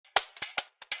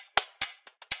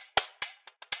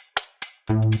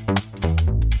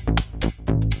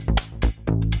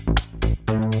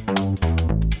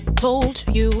Told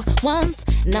you once,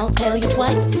 now tell you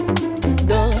twice.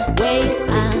 The way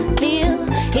I feel,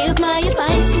 here's my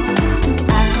advice.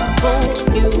 I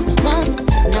told you once,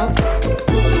 now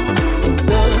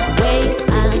the way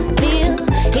I feel,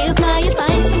 here's my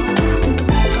advice.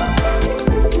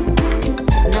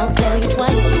 Now tell you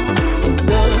twice.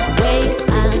 The way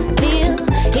I feel,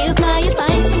 here's my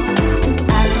advice.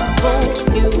 I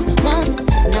told you once,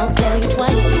 now tell you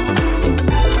twice.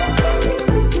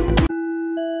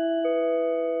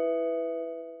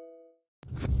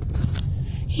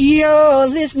 You're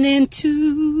listening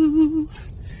to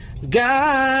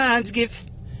God's gift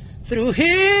through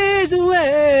His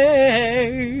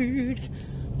Word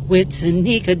with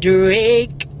Tanika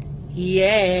Drake.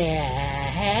 Yeah,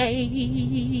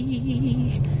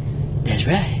 that's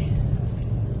right.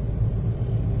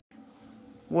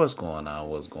 What's going on?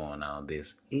 What's going on?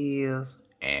 This is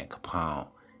Ann Capone,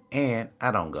 and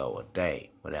I don't go a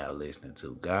day without listening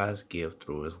to God's gift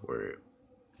through His Word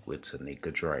with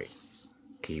Tanika Drake.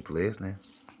 Keep listening.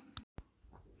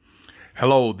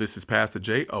 Hello, this is Pastor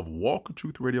Jay of Walk of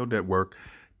Truth Radio Network,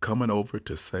 coming over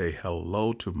to say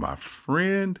hello to my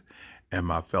friend and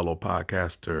my fellow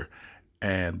podcaster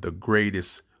and the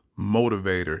greatest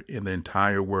motivator in the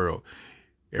entire world.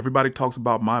 Everybody talks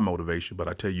about my motivation, but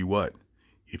I tell you what,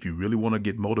 if you really want to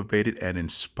get motivated and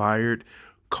inspired,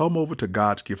 come over to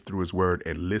God's gift through His Word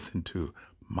and listen to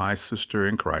my sister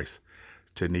in Christ,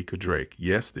 Tanika Drake.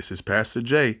 Yes, this is Pastor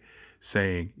Jay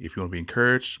saying, if you want to be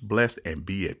encouraged, blessed, and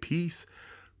be at peace,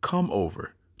 come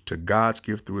over to God's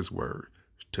gift through His Word,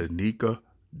 Tanika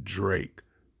Drake,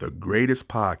 the greatest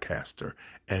podcaster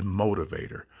and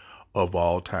motivator of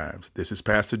all times. This is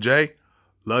Pastor Jay.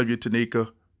 Love you,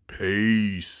 Tanika.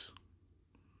 Peace.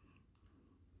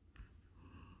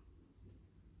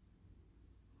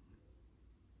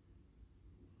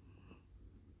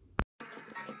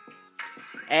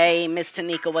 Hey, Miss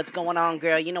Tanika, what's going on,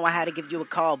 girl? You know I had to give you a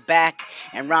call back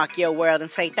and rock your world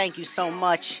and say thank you so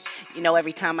much. You know,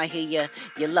 every time I hear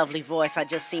your lovely voice, I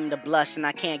just seem to blush and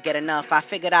I can't get enough. I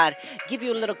figured I'd give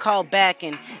you a little call back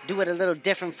and do it a little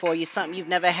different for you, something you've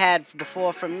never had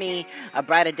before from me, a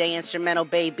Brighter Day instrumental,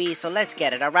 baby. So let's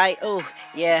get it, all right? Oh,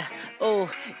 yeah.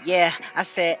 I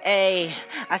said, hey.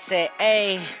 I said,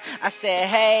 hey. I said,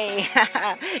 hey.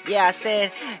 Yeah, I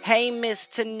said, hey, Miss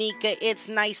Tanika, it's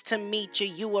nice to meet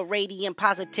you. You a radiant,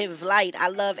 positive light. I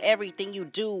love everything you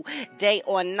do, day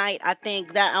or night. I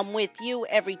think that I'm with you.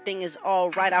 Everything is all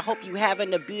right. I hope you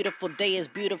having a beautiful day, as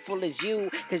beautiful as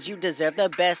you, because you deserve the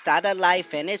best out of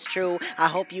life, and it's true. I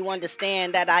hope you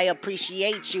understand that I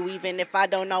appreciate you, even if I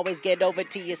don't always get over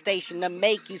to your station to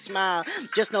make you smile.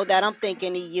 Just know that I'm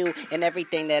thinking of you and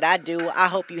everything that I do. I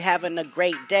hope you having a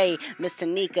great day, Miss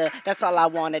Tanika. That's all I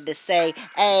wanted to say.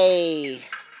 Hey.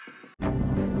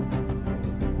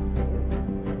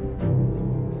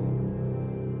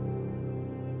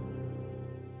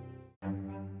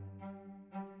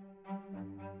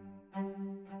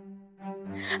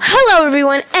 Hello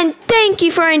everyone, and thank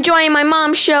you for enjoying my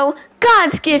mom's show,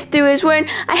 God's Gift Through His Word.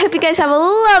 I hope you guys have a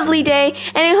lovely day,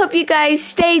 and I hope you guys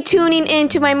stay tuning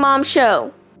into my mom's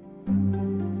show.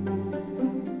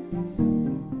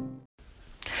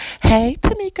 Hey,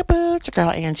 Tanika Boo, it's your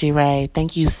girl Angie Ray.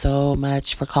 Thank you so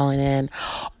much for calling in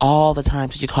all the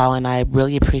times that you call in. I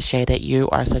really appreciate it. You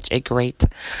are such a great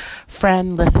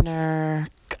friend, listener,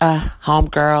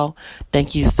 homegirl.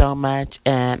 Thank you so much,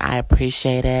 and I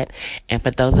appreciate it. And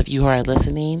for those of you who are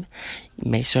listening,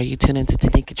 make sure you tune into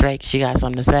Tanika Drake. She got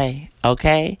something to say,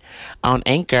 okay? On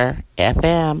Anchor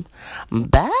FM.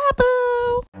 Bye,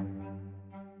 boo.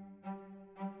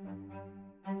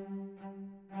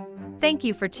 Thank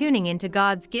you for tuning in to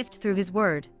God's Gift Through His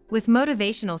Word with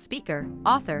motivational speaker,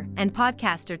 author, and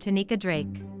podcaster Tanika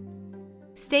Drake.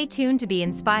 Stay tuned to be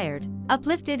inspired,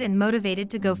 uplifted, and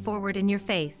motivated to go forward in your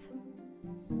faith.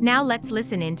 Now let's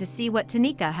listen in to see what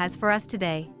Tanika has for us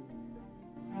today.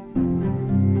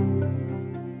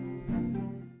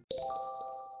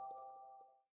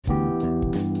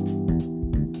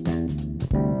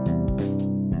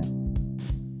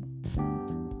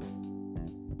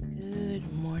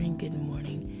 Good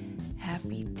morning.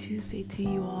 Happy Tuesday to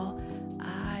you all.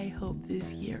 I hope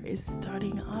this year is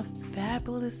starting off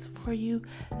fabulous for you,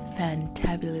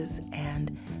 fantabulous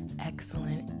and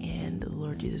excellent in the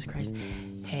Lord Jesus Christ.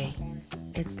 Hey,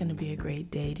 it's going to be a great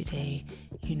day today.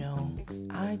 You know,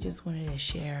 I just wanted to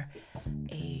share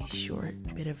a short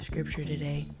bit of scripture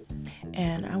today.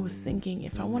 And I was thinking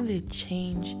if I wanted to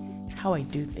change how I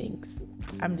do things,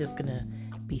 I'm just going to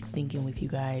be thinking with you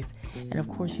guys. And of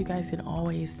course, you guys can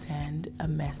always send a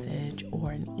message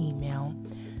or an email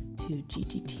to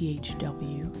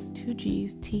GTTHW,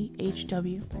 2G's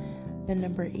THW, the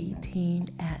number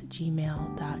 18 at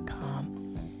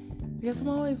gmail.com. Because I'm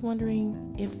always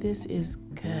wondering if this is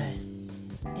good,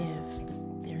 if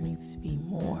there needs to be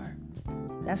more.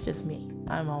 That's just me.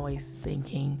 I'm always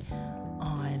thinking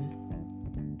on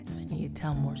if I need to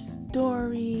tell more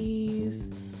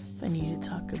stories, if I need to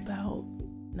talk about,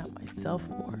 not myself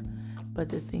more, but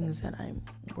the things that I'm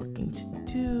working to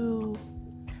do.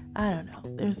 I don't know.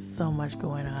 There's so much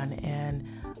going on. And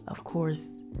of course,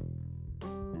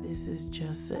 this is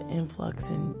just an influx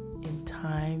in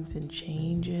times and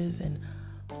changes, and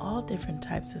all different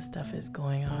types of stuff is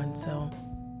going on. So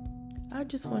I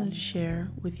just wanted to share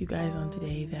with you guys on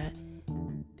today that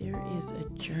there is a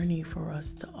journey for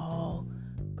us to all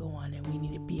go on, and we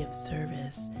need to be of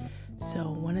service.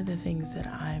 So one of the things that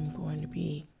I'm going to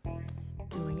be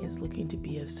doing is looking to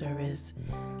be of service.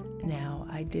 Now,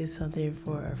 I did something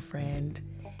for a friend,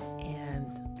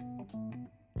 and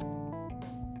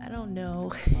I don't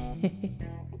know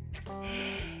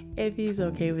if he's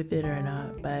okay with it or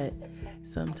not, but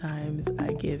sometimes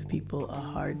I give people a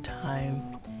hard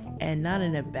time, and not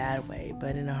in a bad way,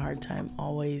 but in a hard time,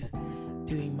 always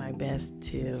doing my best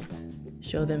to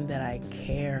show them that I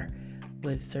care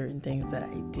with certain things that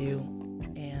I do.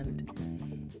 And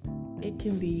it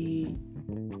can be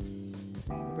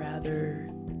rather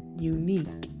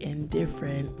unique and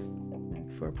different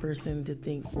for a person to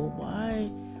think, well, why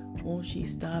won't she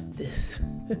stop this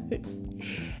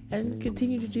and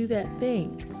continue to do that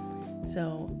thing?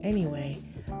 So anyway,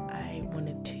 I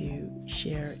wanted to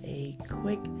share a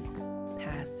quick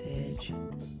passage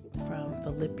from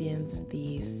Philippians,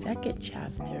 the 2nd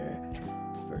chapter,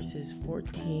 verses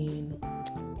 14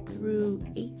 through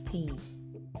 18.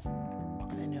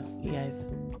 And I know you guys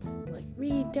are like,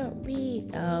 read, don't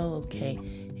read. Oh, okay.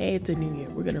 Hey, it's a new year.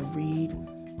 We're going to read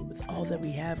with all that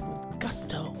we have with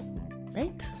gusto,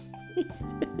 right?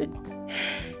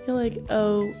 You're like,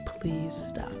 oh, please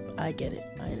stop. I get it.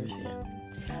 I understand.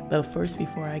 But first,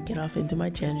 before I get off into my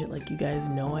tangent, like you guys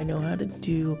know I know how to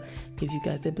do, because you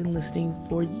guys have been listening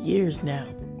for years now.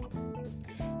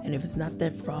 And if it's not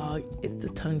that frog, it's the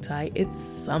tongue tie, it's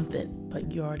something,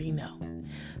 but you already know.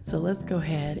 So let's go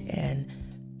ahead and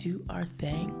do our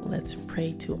thing. Let's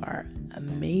pray to our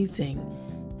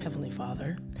amazing Heavenly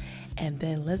Father. And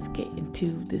then let's get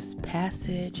into this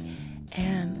passage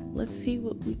and let's see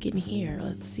what we can hear.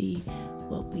 Let's see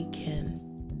what we can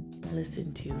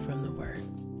listen to from the Word.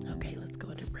 Okay, let's go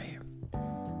into prayer.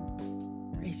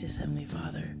 Gracious Heavenly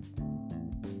Father,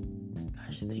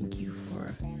 gosh, thank you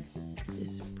for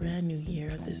this brand new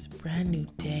year, this brand new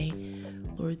day.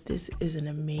 Lord, this is an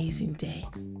amazing day,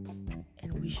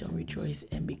 and we shall rejoice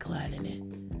and be glad in it.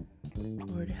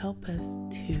 Lord, help us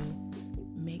to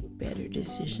make better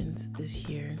decisions this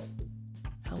year.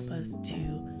 Help us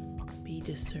to be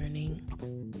discerning,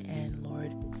 and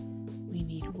Lord, we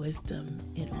need wisdom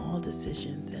in all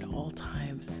decisions at all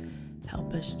times.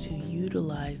 Help us to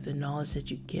utilize the knowledge that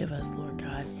you give us, Lord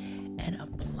God, and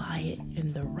apply it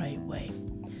in the right way.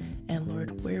 And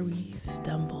Lord, where we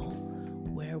stumble,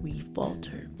 where we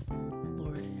falter,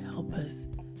 Lord, help us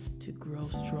to grow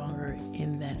stronger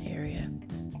in that area.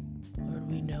 Lord,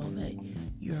 we know that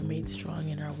you are made strong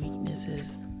in our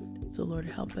weaknesses. So Lord,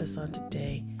 help us on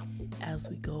today as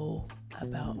we go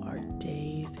about our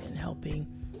days and helping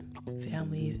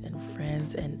families and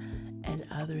friends and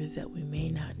others that we may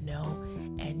not know,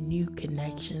 and new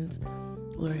connections.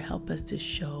 Lord, help us to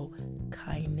show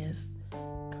kindness,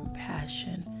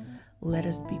 compassion. Let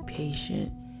us be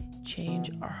patient.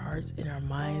 Change our hearts and our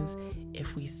minds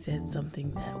if we said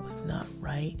something that was not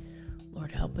right.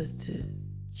 Lord, help us to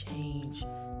change.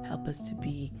 Help us to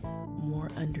be more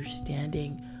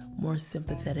understanding, more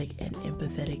sympathetic and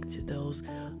empathetic to those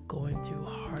going through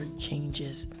hard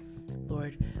changes.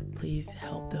 Lord, please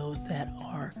help those that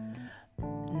are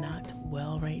not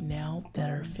well right now, that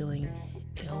are feeling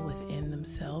ill within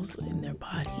themselves, in their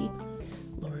body.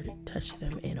 Lord, touch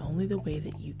them in only the way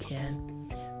that you can.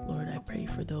 Lord, I pray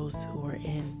for those who are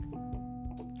in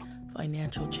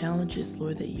financial challenges,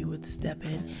 Lord, that you would step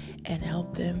in and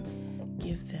help them,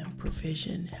 give them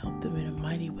provision, help them in a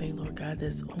mighty way, Lord God,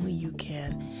 that's only you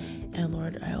can. And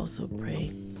Lord, I also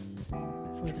pray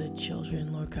for the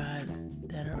children, Lord God,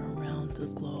 that are around the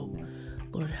globe.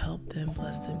 Lord, help them,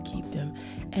 bless them, keep them,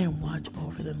 and watch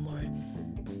over them, Lord.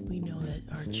 We know that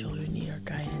our children need our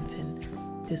guidance, and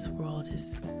this world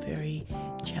is very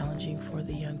challenging for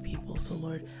the young people. So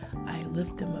Lord, I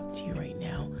lift them up to you right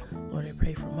now. Lord, I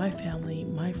pray for my family,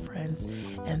 my friends,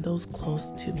 and those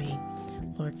close to me.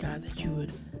 Lord God, that you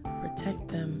would protect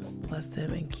them, bless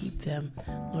them, and keep them,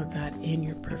 Lord God, in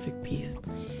your perfect peace.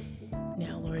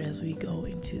 Now, Lord, as we go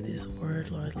into this word,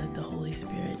 Lord, let the Holy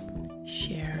Spirit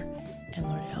share, and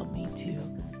Lord, help me to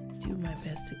do my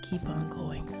best to keep on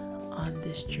going on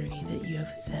this journey that you have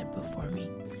set before me.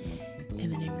 In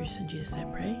the name of your Son, Jesus, I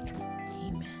pray.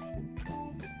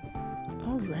 Amen.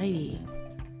 Alrighty.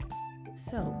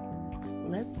 So,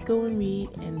 let's go and read,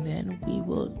 and then we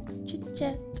will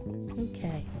chit-chat.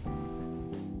 Okay.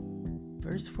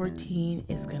 Verse 14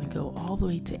 is going to go all the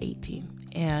way to 18.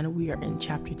 And we are in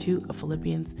chapter 2 of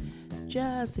Philippians,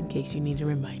 just in case you need a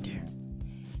reminder.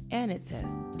 And it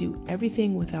says, do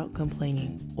everything without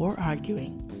complaining or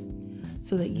arguing,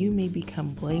 so that you may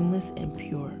become blameless and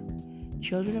pure,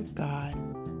 children of God,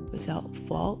 without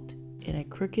fault in a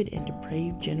crooked and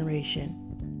depraved generation,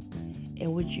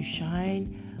 in which you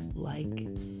shine like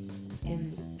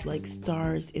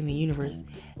stars in the universe,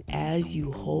 as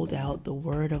you hold out the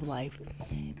word of life,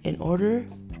 in order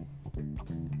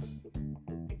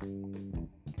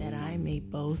that I may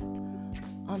boast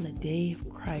on the day of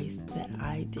Christ that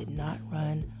I did not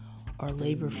run or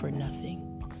labor for nothing.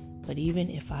 But even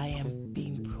if I am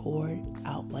being poured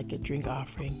out like a drink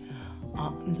offering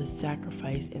on the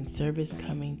sacrifice and service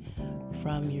coming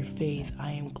from your faith,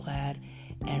 I am glad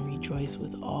and rejoice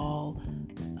with all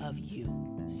of you.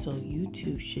 So you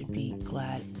too should be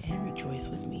glad and rejoice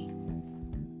with me.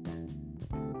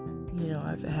 You know,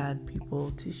 I've had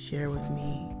people to share with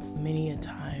me many a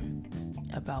time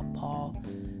about Paul,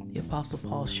 the Apostle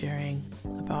Paul, sharing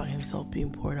about himself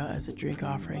being poured out as a drink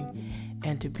offering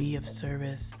and to be of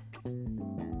service.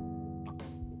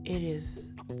 It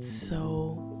is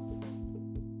so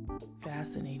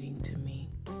fascinating to me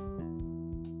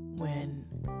when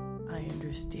I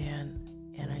understand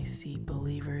and I see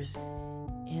believers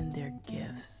in their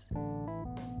gifts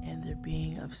and they're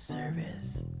being of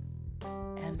service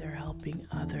and they're helping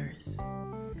others.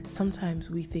 Sometimes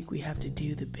we think we have to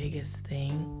do the biggest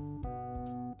thing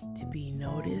to be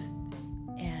noticed,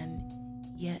 and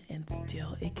yet and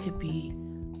still it could be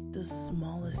the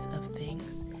smallest of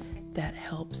things that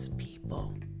helps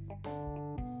people.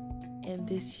 And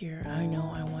this year, I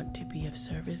know I want to be of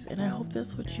service, and I hope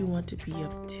that's what you want to be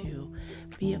of too.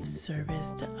 Be of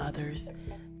service to others,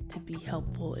 to be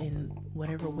helpful in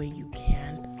whatever way you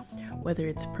can, whether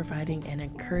it's providing an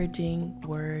encouraging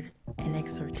word, an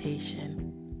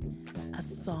exhortation, a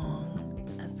song,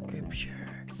 a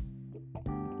scripture,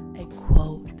 a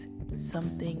quote,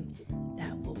 something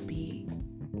that will be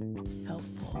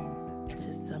helpful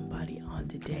to somebody on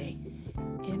today.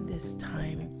 In this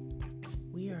time,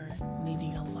 we are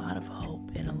needing a lot of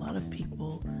hope, and a lot of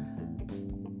people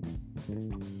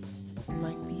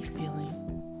might be feeling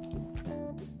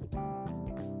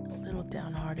a little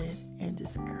downhearted and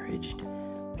discouraged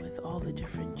with all the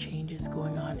different changes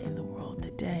going on in the world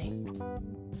today.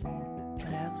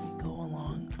 But as we go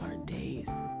along our days,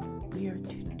 we are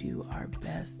to do our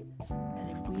best that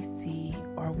if we see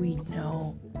or we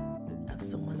know of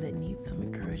someone that needs some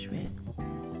encouragement,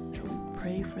 that we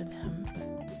pray for them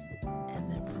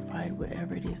and then provide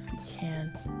whatever it is we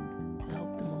can to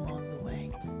help them along the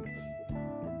way.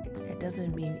 It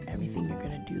doesn't mean everything you're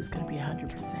going to do is going to be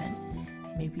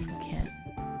 100%. Maybe you can't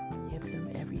give them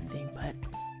everything, but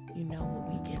you know what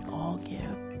we can all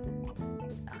give?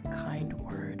 A kind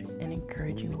word, an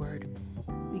encouraging word.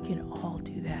 We can all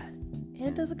do that. And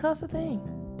it doesn't cost a thing.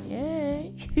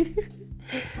 Yay!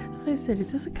 I said it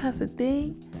doesn't cost a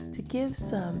thing to give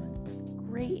some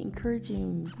great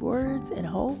encouraging words and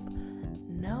hope.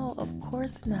 No, of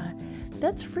course not.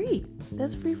 That's free.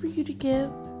 That's free for you to give.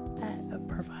 That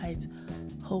provides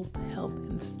hope, help,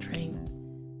 and strength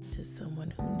to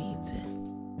someone who needs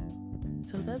it.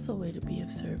 So that's a way to be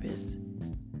of service.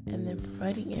 And then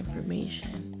providing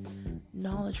information,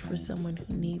 knowledge for someone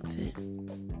who needs it.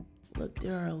 Look,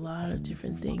 there are a lot of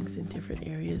different things in different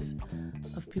areas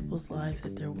of people's lives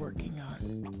that they're working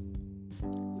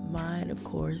on. Mine, of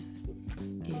course,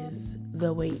 is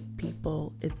the weight,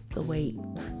 people. It's the weight.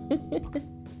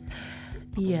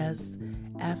 Yes,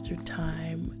 after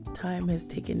time has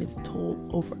taken its toll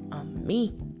over on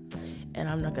me. And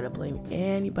I'm not going to blame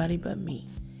anybody but me.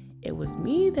 It was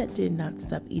me that did not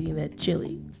stop eating that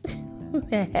chili.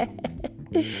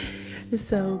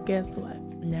 So guess what?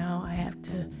 Now I have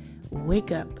to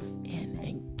wake up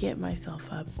and get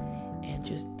myself up and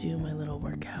just do my little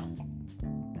workout.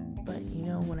 But you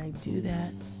know, when I do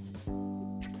that,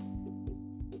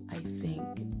 I think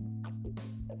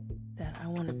that I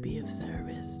want to be of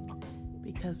service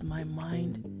because my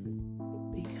mind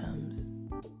becomes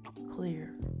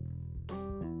clear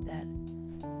that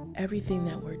everything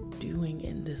that we're doing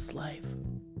in this life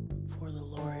for the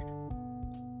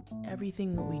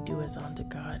everything that we do as unto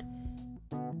God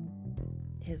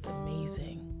is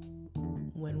amazing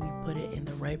when we put it in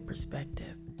the right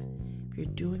perspective. If you're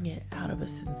doing it out of a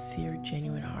sincere,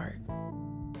 genuine heart,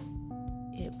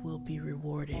 it will be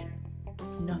rewarded.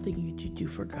 Nothing you do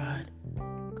for God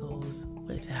goes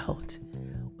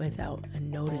without a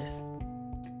notice.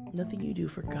 Nothing you do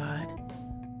for God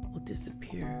will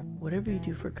disappear. Whatever you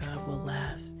do for God will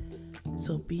last.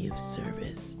 So be of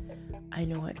service. I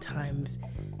know at times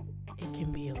it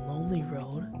can be a lonely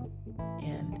road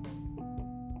and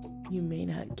you may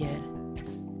not get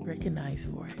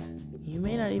recognized for it. You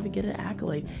may not even get an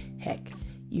accolade. Heck,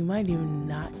 you might even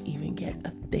not even get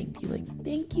a thank you. Like,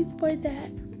 thank you for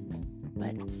that.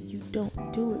 But you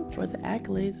don't do it for the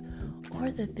accolades or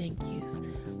the thank yous.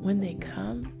 When they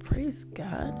come, praise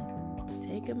God.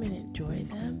 Take them and enjoy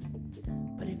them.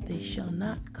 But if they shall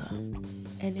not come,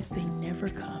 and if they never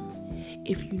come,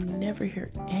 if you never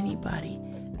hear anybody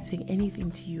say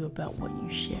anything to you about what you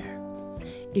share,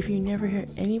 if you never hear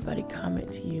anybody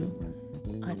comment to you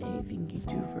on anything you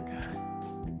do for God,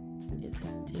 it's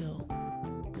still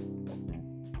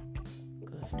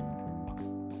good.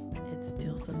 It's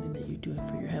still something that you're doing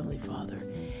for your Heavenly Father.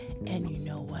 And you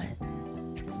know what?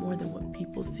 More than what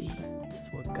people see, it's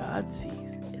what God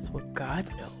sees. It's what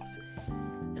God knows.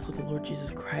 It's what the Lord Jesus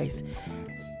Christ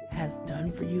has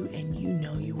done for you, and you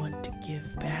know you want to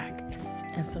give back.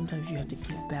 And sometimes you have to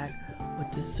give back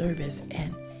with this service,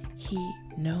 and He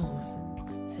knows.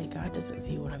 Say, God doesn't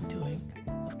see what I'm doing.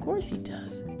 Of course He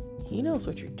does. He knows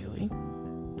what you're doing.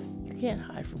 You can't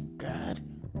hide from God.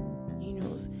 He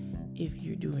knows if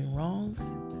you're doing wrongs.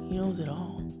 He knows it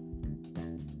all.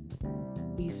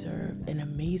 We serve an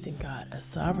amazing God, a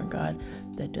sovereign God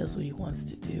that does what He wants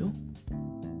to do,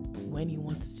 when He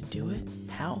wants to do it,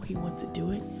 how He wants to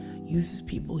do it, uses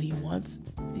people He wants,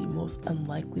 the most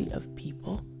unlikely of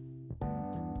people.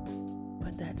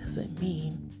 But that doesn't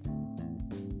mean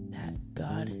that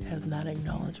God has not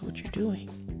acknowledged what you're doing.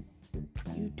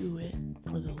 You do it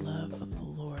for the love of the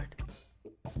Lord.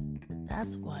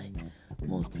 That's why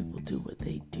most people do what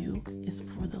they do, is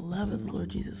for the love of the Lord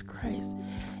Jesus Christ.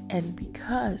 And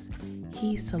because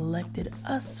He selected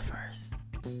us first,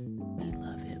 we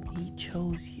love Him. He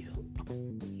chose you.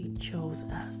 He chose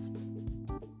us.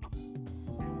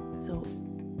 So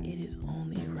it is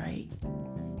only right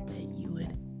that you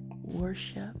would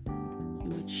worship, you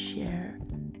would share,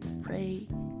 pray,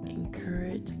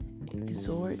 encourage,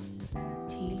 exhort,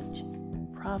 teach,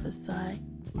 prophesy,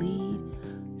 lead,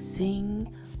 sing,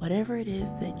 whatever it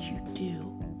is that you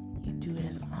do it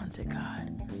as unto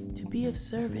God, to be of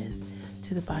service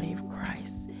to the body of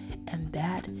Christ. And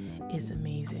that is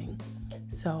amazing.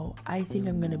 So I think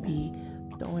I'm going to be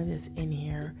throwing this in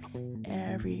here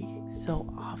every so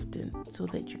often so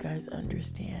that you guys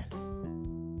understand.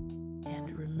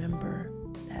 And remember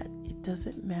that it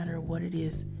doesn't matter what it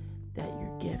is that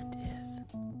your gift is.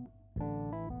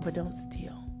 But don't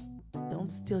steal. Don't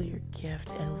steal your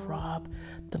gift and rob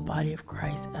the body of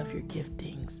Christ of your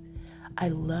giftings. I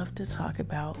love to talk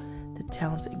about the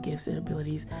talents and gifts and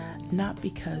abilities, not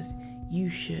because you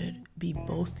should be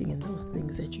boasting in those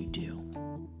things that you do,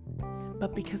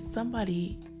 but because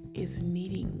somebody is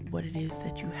needing what it is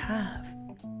that you have.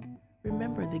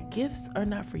 Remember, the gifts are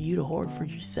not for you to hoard for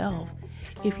yourself.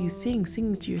 If you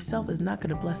singing to yourself is not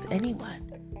going to bless anyone.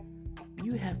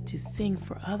 You have to sing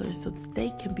for others so that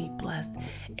they can be blessed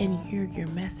and hear your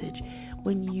message.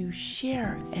 When you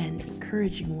share an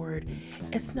encouraging word,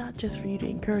 it's not just for you to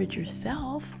encourage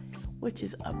yourself, which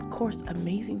is of course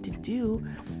amazing to do,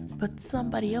 but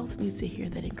somebody else needs to hear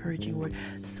that encouraging word.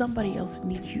 Somebody else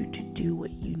needs you to do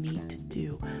what you need to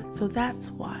do. So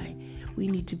that's why we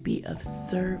need to be of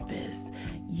service,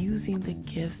 using the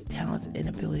gifts, talents, and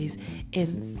abilities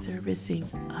in servicing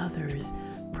others.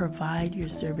 Provide your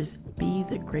service. Be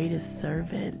the greatest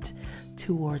servant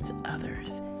towards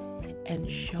others and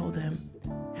show them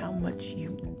how much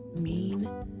you mean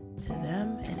to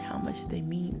them and how much they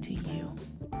mean to you.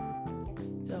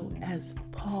 So as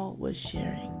Paul was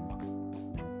sharing,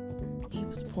 he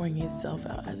was pouring himself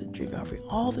out as a drink offering.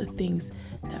 All the things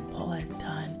that Paul had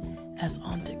done as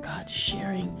unto God,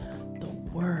 sharing the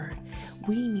word.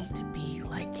 We need to be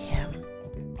like him.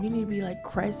 We need to be like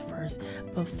Christ first,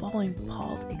 but following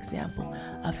Paul's example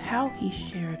of how he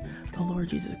shared the Lord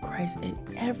Jesus Christ in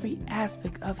every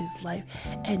aspect of his life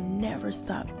and never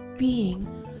stopped being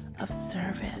of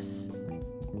service.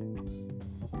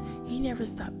 He never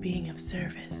stopped being of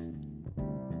service.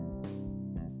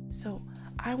 So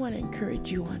I want to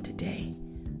encourage you on today,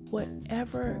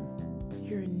 whatever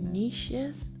your niche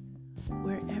is,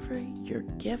 wherever your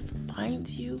gift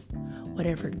finds you,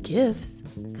 whatever gifts,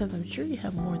 because I'm sure you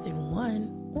have more than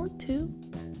one, or two.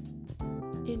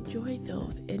 Enjoy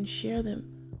those and share them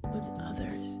with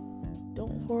others.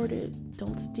 Don't hoard it.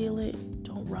 Don't steal it.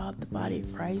 Don't rob the body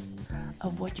of Christ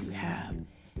of what you have.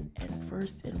 And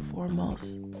first and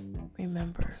foremost,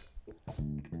 remember,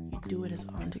 you do it as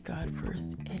unto God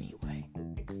first anyway.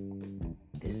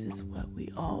 This is what we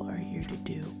all are here to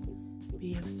do.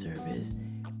 Be of service,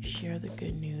 share the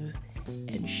good news,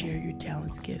 and share your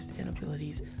talents, gifts, and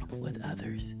abilities with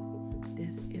others.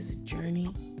 This is a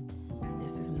journey.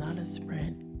 This is not a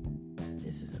sprint.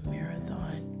 This is a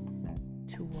marathon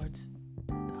towards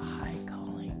the high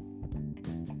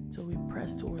calling. So we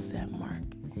press towards that mark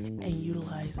and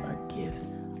utilize our gifts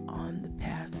on the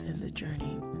path and the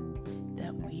journey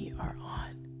that we are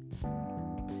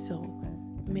on. So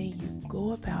may you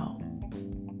go about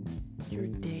your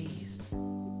days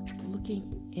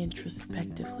looking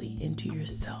introspectively into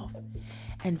yourself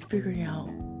and figuring out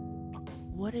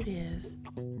what it is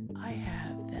I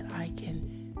have that I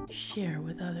can share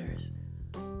with others.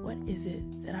 What is it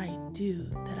that I do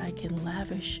that I can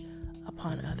lavish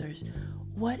upon others?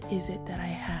 What is it that I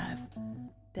have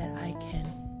that I can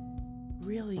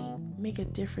really make a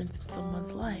difference in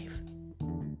someone's life?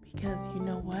 Because you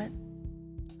know what?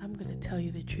 I'm going to tell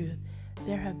you the truth.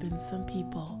 There have been some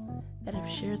people that have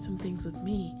shared some things with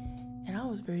me, and I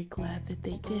was very glad that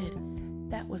they did.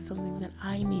 That was something that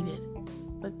I needed.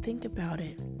 But think about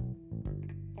it.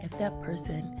 If that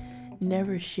person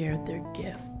never shared their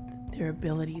gift, their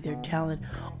ability, their talent,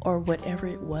 or whatever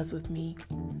it was with me,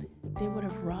 they would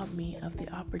have robbed me of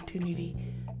the opportunity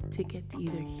to get to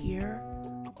either hear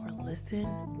or listen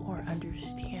or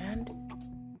understand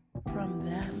from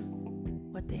them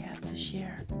what they have to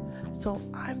share. So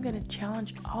I'm going to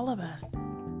challenge all of us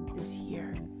this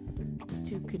year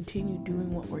to continue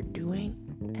doing what we're doing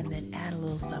and then add a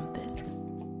little something.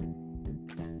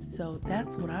 So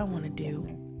that's what I want to do.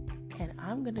 And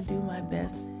I'm going to do my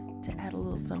best to add a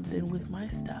little something with my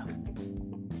stuff.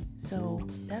 So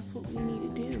that's what we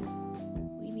need to do.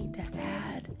 We need to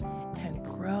add and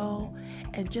grow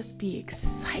and just be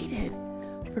excited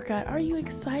for God. Are you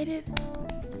excited?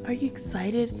 Are you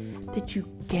excited that you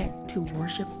get to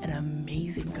worship an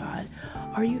amazing God?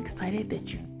 Are you excited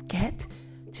that you get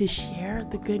to share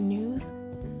the good news?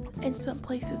 In some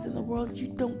places in the world, you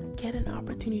don't get an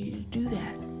opportunity to do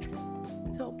that.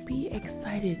 So be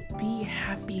excited, be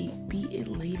happy, be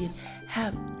elated,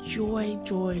 have joy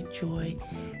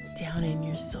down in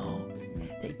your soul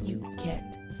that you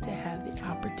get to have the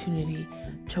opportunity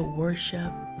to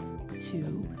worship,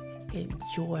 to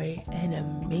enjoy an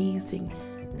amazing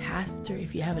pastor.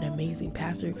 If you have an amazing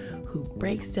pastor who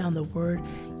breaks down the word,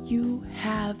 you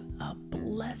have a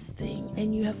blessing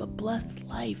and you have a blessed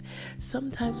life.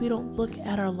 Sometimes we don't look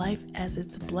at our life as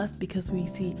it's blessed because we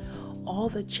see all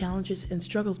the challenges and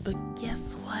struggles, but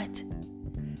guess what?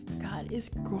 God is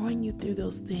growing you through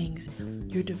those things.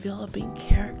 You're developing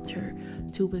character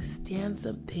to withstand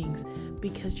some things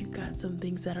because you got some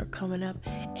things that are coming up,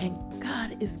 and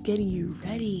God is getting you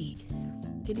ready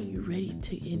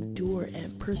to endure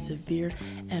and persevere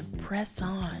and press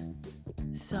on.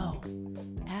 So,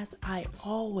 as I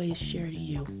always share to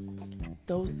you,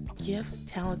 those gifts,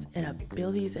 talents, and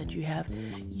abilities that you have,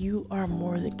 you are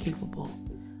more than capable.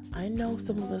 I know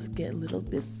some of us get a little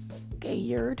bit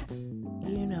scared,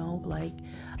 like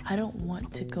I don't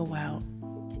want to go out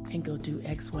and go do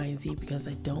X, Y, and Z because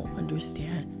I don't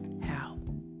understand how.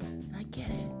 And I get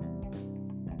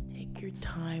it. Take your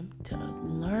time to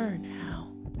learn how.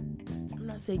 I'm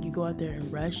not saying you go out there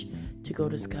and rush to go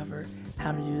discover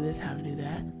how to do this, how to do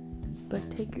that,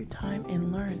 but take your time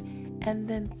and learn, and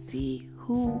then see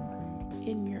who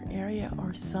in your area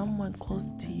or someone close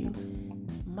to you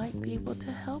might be able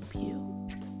to help you.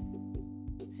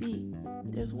 See,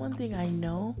 there's one thing I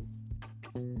know: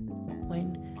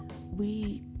 when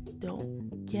we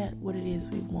don't get what it is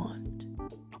we want,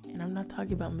 and I'm not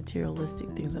talking about materialistic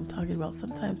things, I'm talking about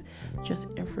sometimes just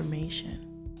information.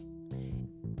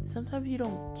 Sometimes you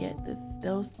don't get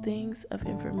those things of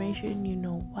information. You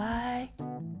know why?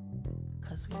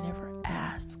 Because we never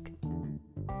ask.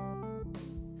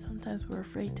 Sometimes we're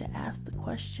afraid to ask the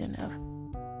question of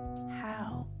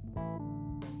how,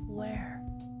 where,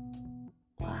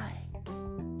 why,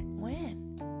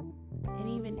 when, and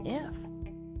even if.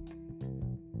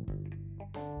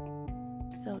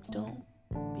 So don't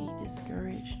be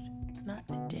discouraged, not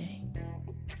today.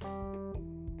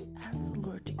 Ask the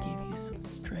Lord to give you some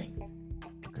strength,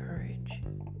 courage,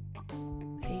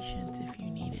 patience if you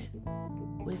need it,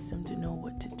 wisdom to know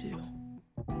what to do,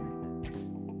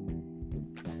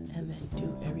 and then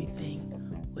do everything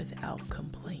without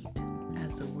complaint,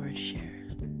 as the word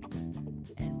shares,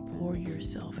 and pour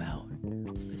yourself out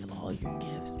with all your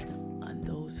gifts on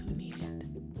those who need it.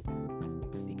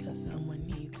 Because someone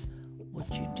needs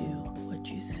what you do, what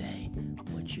you say,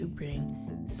 what you bring.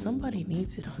 Somebody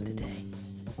needs it on today.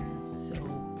 So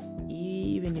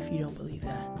even if you don't believe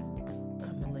that,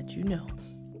 I'm going to let you know.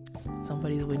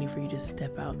 Somebody's waiting for you to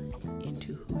step out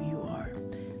into who you are.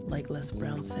 Like Les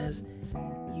Brown says,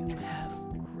 you have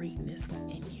greatness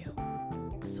in you.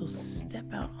 So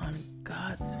step out on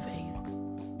God's faith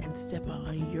and step out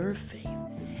on your faith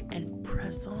and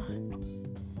press on.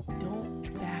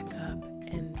 Don't back up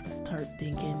and start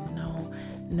thinking, no,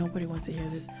 nobody wants to hear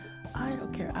this. I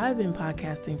don't care. I've been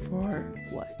podcasting for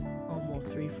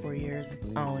almost 3-4 years.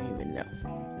 I don't even know.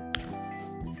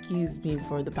 Excuse me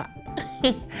for the pop.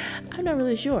 I'm not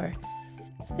really sure.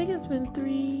 I think it's been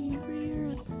 3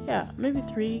 years. Yeah, maybe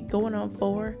 3, going on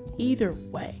 4. Either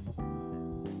way.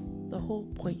 The whole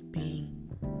point being,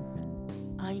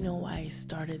 I know why I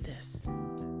started this.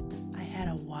 I had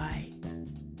a why.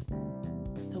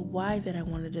 The why that I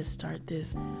wanted to start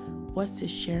this was to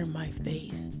share my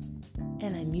faith.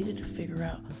 And I needed to figure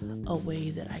out a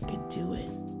way that I could do it.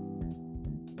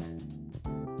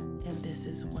 And this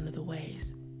is one of the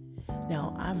ways.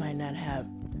 Now, I might not have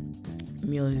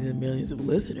millions and millions of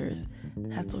listeners.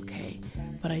 That's okay.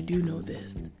 But I do know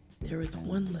this. There is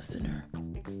one listener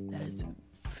that is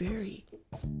very,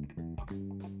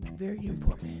 very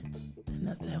important. And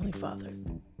that's the Heavenly Father.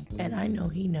 And I know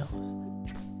He knows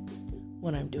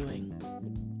what I'm doing.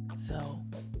 So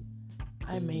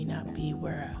I may not be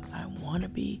where I want to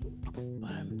be,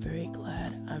 but I'm very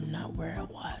glad I'm not where I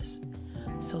was.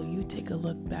 So you take a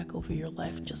look back over your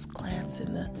life, just glance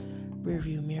in the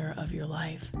rearview mirror of your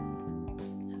life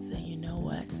and say, you know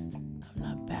what? I'm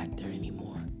not back there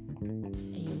anymore.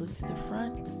 And you look to the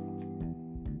front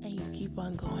and you keep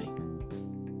on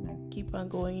going. Keep on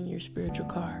going in your spiritual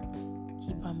car.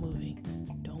 Keep on moving.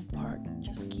 Don't park.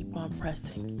 Just keep on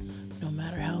pressing. No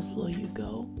matter how slow you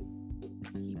go,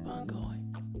 keep on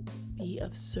going. Be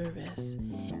of service.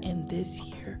 And this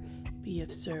year, be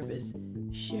of service.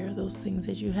 Share those things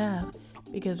that you have.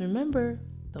 Because remember,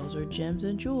 those are gems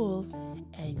and jewels,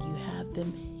 and you have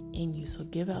them in you. So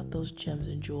give out those gems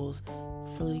and jewels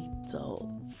freely.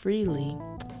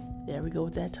 There we go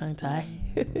with that tongue tie.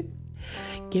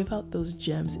 Give out those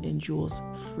gems and jewels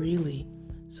freely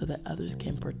so that others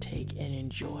can partake and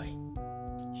enjoy.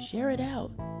 Share it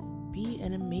out. Be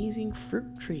an amazing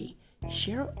fruit tree.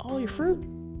 Share all your fruit.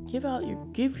 Give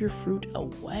your fruit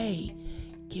away.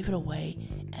 Give it away,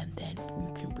 and then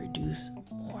you can produce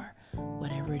more,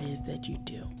 whatever it is that you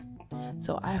do.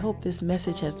 So I hope this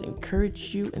message has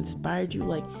encouraged you, inspired you,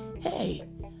 like, hey,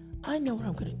 I know what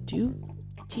I'm going to do.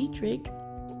 T. Drake,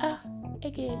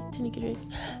 aka Tanika Drake,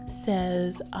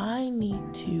 says I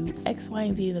need to X, Y,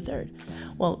 and Z in the third.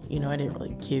 Well, I didn't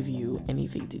really give you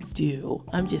anything to do.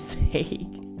 I'm just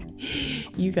saying,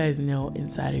 you guys know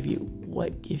inside of you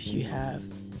what gifts you have,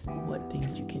 what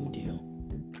things you can do.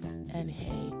 And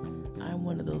hey, I'm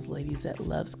one of those ladies that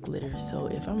loves glitter. So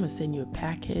if I'm going to send you a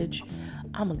package,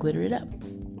 I'm going to glitter it up.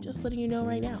 Just letting you know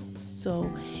right now.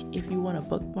 So if you want a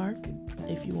bookmark,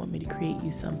 if you want me to create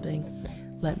you something,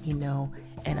 let me know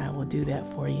and I will do that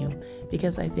for you.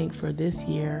 Because I think for this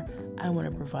year, I want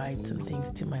to provide some things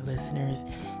to my listeners.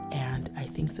 And I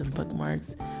think some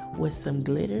bookmarks with some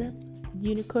glitter,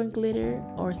 unicorn glitter,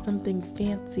 or something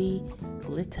fancy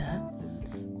glitter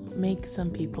will make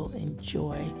some people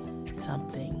enjoy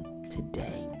something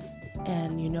today.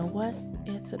 And you know what?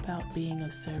 It's about being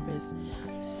of service.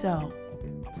 So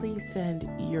please send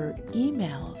your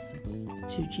emails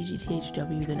to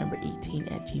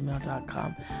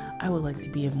ggthw18@gmail.com. I would like to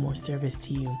be of more service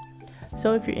to you.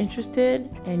 So if you're interested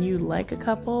and you like a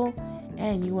couple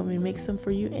and you want me to make some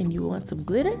for you and you want some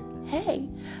glitter, hey,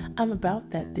 I'm about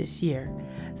that this year.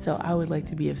 So I would like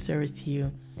to be of service to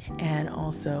you and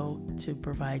also to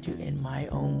provide you in my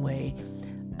own way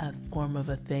a form of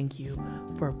a thank you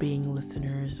for being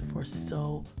listeners for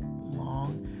so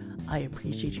long. I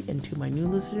appreciate you. And to my new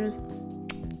listeners,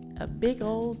 a big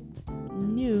old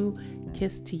new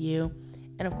kiss to you.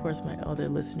 And of course, my other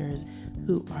listeners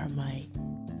who are my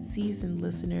seasoned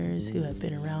listeners who have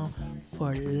been around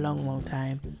for a long, long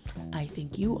time. I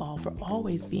thank you all for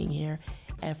always being here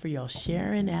and for y'all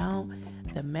sharing out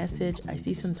the message. I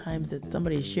see sometimes that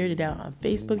somebody shared it out on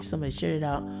Facebook, somebody shared it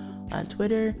out on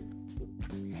Twitter.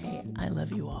 Hey, I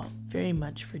love you all very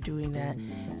much for doing that.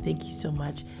 Thank you so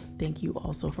much. Thank you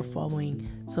also for following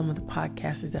some of the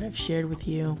podcasters that I've shared with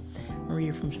you.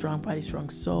 Maria from Strong Body,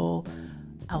 Strong Soul.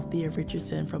 Althea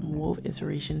Richardson from Wove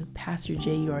Inspiration, Pastor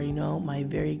J, you already know, my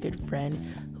very good friend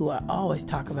who I always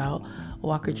talk about,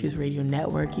 Walker Truth Radio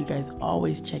Network. You guys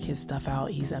always check his stuff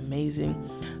out. He's amazing.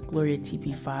 Gloria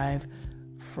TP5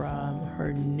 from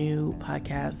her new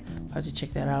podcast. I have to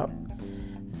check that out.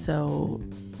 So,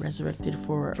 Resurrected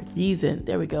for a Reason.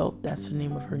 There we go. That's the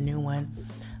name of her new one.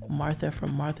 Martha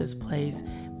from Martha's Place.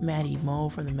 Maddie Mo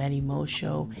from the Maddie Mo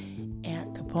Show.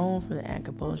 Aunt Capone from the Aunt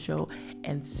Capone Show.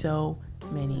 And so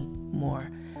many more.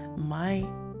 My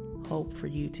hope for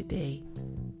you today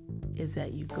is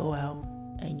that you go out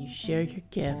and you share your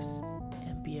gifts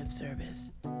and be of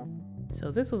service. So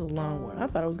this was a long one. I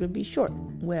thought it was going to be short.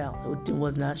 Well, it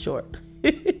was not short.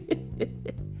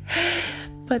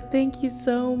 But thank you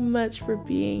so much for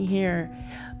being here.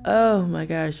 Oh my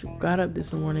gosh, got up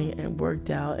this morning and worked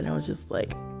out, and I was just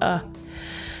like, but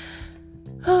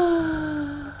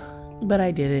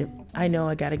I did it. I know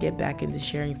I got to get back into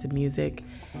sharing some music,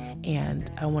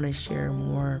 and I want to share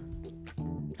more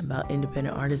about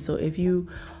independent artists. So if you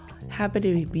happen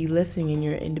to be listening and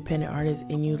you're an independent artist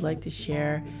and you'd like to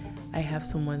share, I have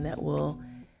someone that will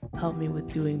help me with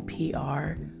doing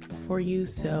PR for you.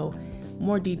 So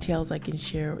more details I can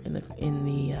share in the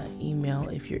email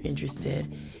if you're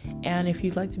interested. And if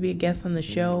you'd like to be a guest on the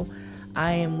show,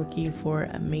 I am looking for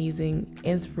amazing,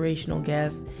 inspirational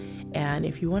guests. And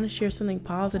if you want to share something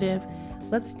positive,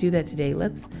 let's do that today.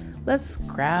 Let's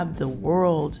grab the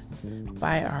world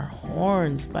by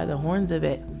the horns of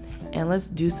it, and let's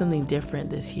do something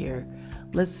different this year.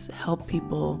 Let's help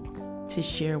people to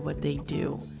share what they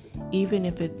do, even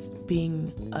if it's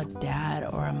being a dad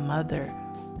or a mother.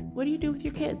 What do you do with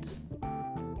your kids?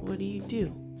 What do you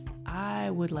do? I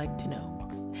would like to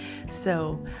know.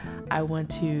 So I want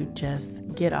to just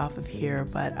get off of here,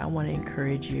 but I want to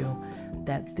encourage you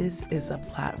that this is a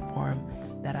platform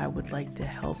that I would like to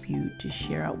help you to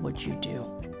share out what you do.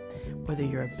 Whether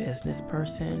you're a business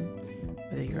person,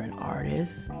 whether you're an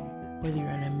artist, whether you're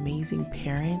an amazing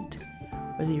parent,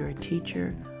 whether you're a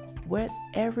teacher,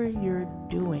 whatever you're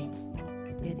doing,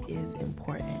 it is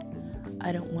important.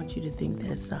 I don't want you to think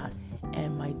that it's not.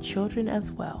 And my children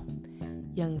as well.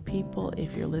 Young people,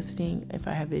 if you're listening, if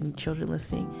I have any children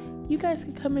listening, you guys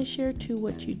can come and share too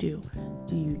what you do.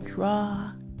 Do you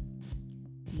draw?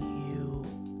 Do you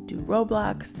do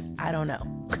Roblox? I don't know.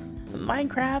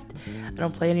 Minecraft? I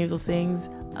don't play any of those things.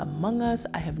 Among Us?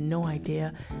 I have no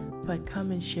idea. But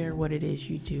come and share what it is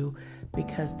you do,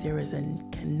 because there is a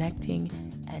connecting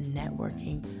and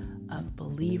networking of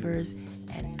believers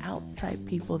and outside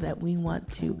people that we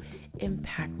want to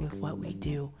impact with what we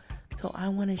do. So I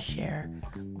want to share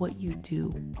what you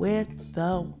do with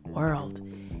the world,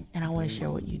 and I want to share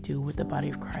what you do with the body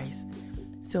of Christ.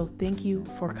 So thank you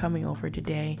for coming over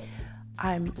today.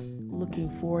 I'm looking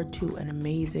forward to an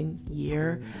amazing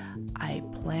year. I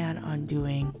plan on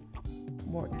doing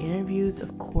more interviews,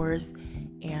 of course,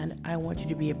 and I want you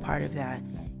to be a part of that.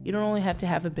 You don't only have to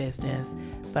have a business,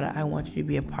 but I want you to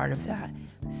be a part of that.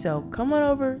 So come on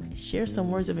over, share some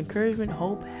words of encouragement,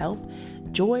 hope, help,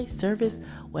 joy, service,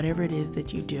 whatever it is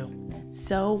that you do.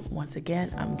 So once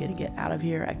again, I'm going to get out of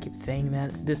here. I keep saying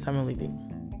that. This time I'm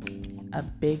leaving. A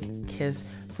big kiss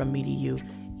from me to you.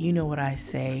 You know what I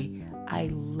say. I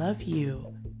love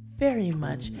you very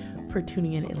much for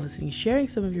tuning in and listening, sharing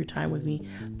some of your time with me,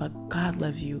 but God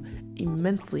loves you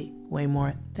immensely, way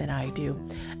more than I do.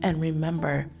 And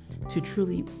remember to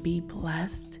truly be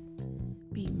blessed,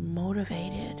 be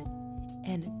motivated,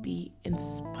 and be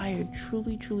inspired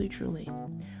truly, truly, truly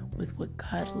with what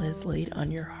God has laid on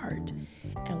your heart,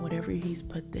 and whatever He's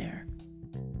put there,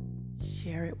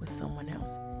 share it with someone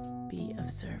else. Be of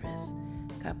service.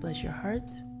 God bless your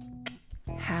hearts.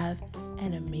 Have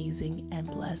an amazing and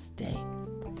blessed day.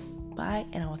 Bye,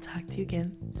 and I will talk to you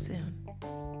again soon.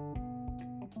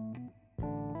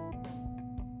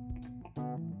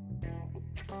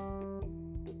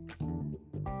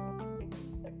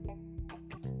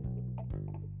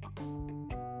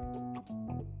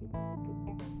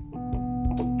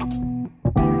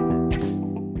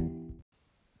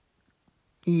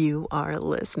 You are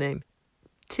listening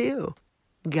to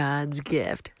God's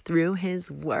Gift Through His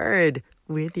Word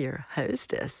with your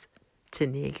hostess,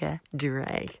 Tanika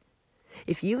Drake.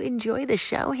 If you enjoy the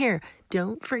show here,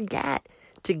 don't forget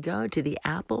to go to the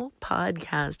Apple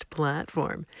Podcast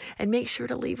platform and make sure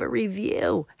to leave a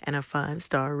review and a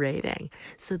 5-star rating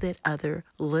so that other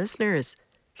listeners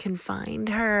can find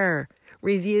her.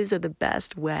 Reviews are the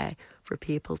best way for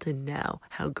people to know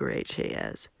how great she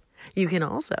is. You can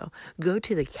also go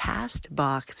to the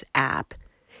CastBox app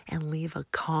and leave a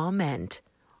comment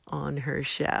on her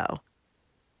show.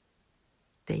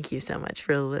 Thank you so much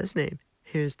for listening.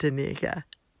 Here's Tanika.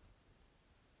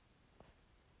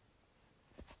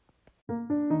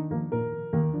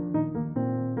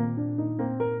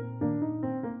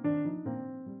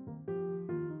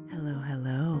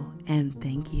 Hello, and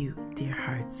thank you, dear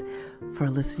hearts, for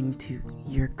listening to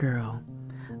your girl,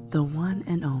 the one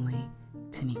and only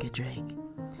Tanika Drake.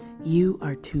 You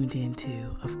are tuned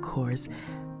into, of course,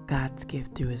 God's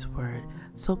gift through His Word.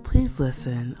 So please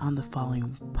listen on the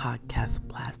following podcast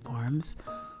platforms: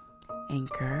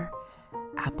 Anchor,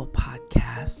 Apple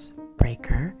Podcasts,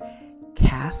 Breaker,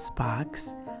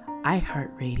 Castbox,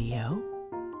 iHeartRadio,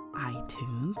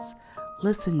 iTunes,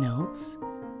 Listen Notes,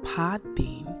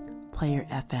 Podbean, Player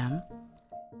FM,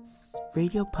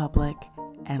 Radio Public,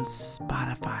 and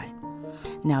Spotify.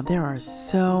 Now, there are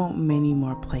so many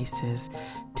more places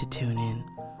to tune in.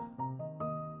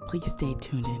 Please stay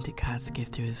tuned in to God's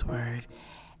gift through His Word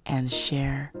and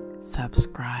share,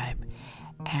 subscribe,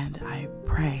 and I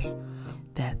pray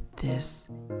that this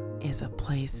is a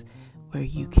place where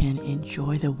you can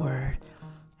enjoy the Word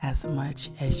as much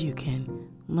as you can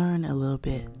learn a little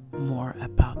bit more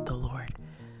about the Lord.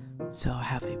 So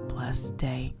have a blessed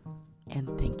day, and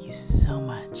thank you so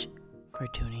much for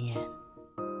tuning in.